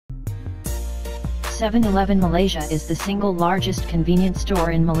7-Eleven Malaysia is the single largest convenience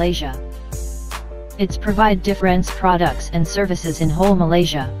store in Malaysia. It's provide different products and services in whole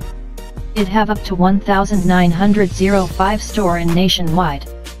Malaysia. It have up to 1,905 store in nationwide.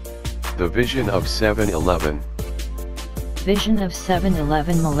 The vision of 7-Eleven. Vision of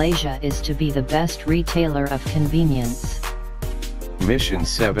 7-Eleven Malaysia is to be the best retailer of convenience. Mission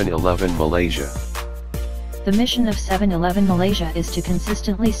 7-Eleven Malaysia. The mission of 7-Eleven Malaysia is to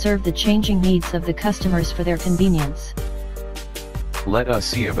consistently serve the changing needs of the customers for their convenience. Let us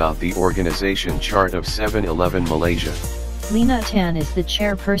see about the organization chart of 7-Eleven Malaysia. Lina Tan is the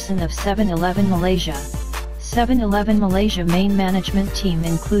chairperson of 7-Eleven Malaysia. 7-Eleven Malaysia main management team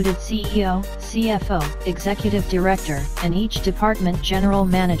included CEO, CFO, Executive Director, and each department general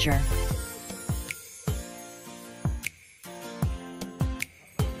manager.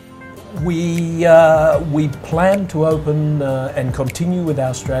 We plan to open and continue with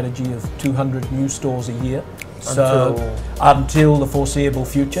our strategy of 200 new stores a year. Until the foreseeable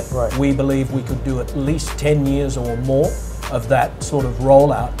future. Right. We believe we could do at least 10 years or more of that sort of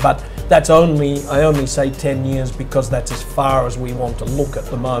rollout. But that's I only say 10 years because that's as far as we want to look at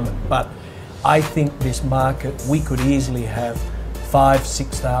the moment. But I think this market, we could easily have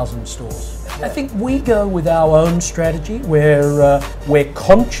 5,000–6,000 stores. I think we go with our own strategy where we're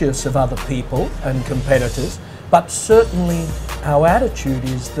conscious of other people and competitors, but certainly our attitude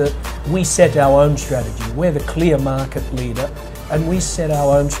is that we set our own strategy. We're the clear market leader and we set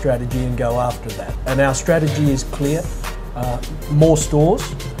our own strategy and go after that. And our strategy is clear, more stores.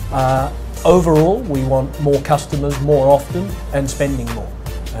 Overall, we want more customers more often and spending more.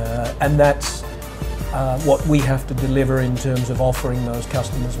 And that's what we have to deliver in terms of offering those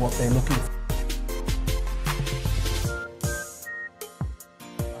customers what they're looking for.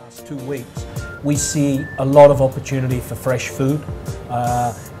 Last 2 weeks, we see a lot of opportunity for fresh food,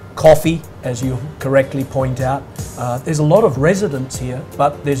 coffee, as you correctly point out. There's a lot of residents here,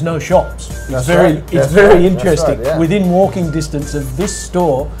 but there's no shops. It's very interesting. Right, yeah. Within walking distance of this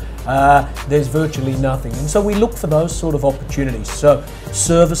store, there's virtually nothing. And so we look for those sort of opportunities. So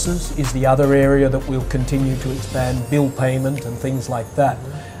services is the other area that we'll continue to expand, bill payment and things like that.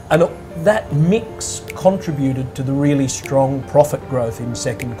 And that mix contributed to the really strong profit growth in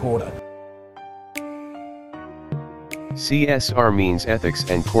second quarter. CSR means ethics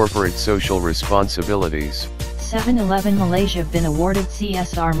and corporate social responsibilities. 7-Eleven Malaysia been awarded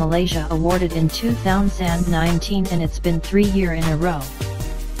CSR Malaysia Awarded in 2019 and it's been 3 years in a row.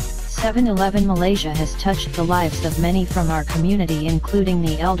 7-Eleven Malaysia has touched the lives of many from our community including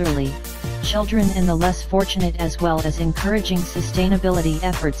the elderly, children and the less fortunate as well as encouraging sustainability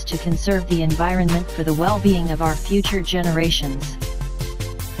efforts to conserve the environment for the well-being of our future generations.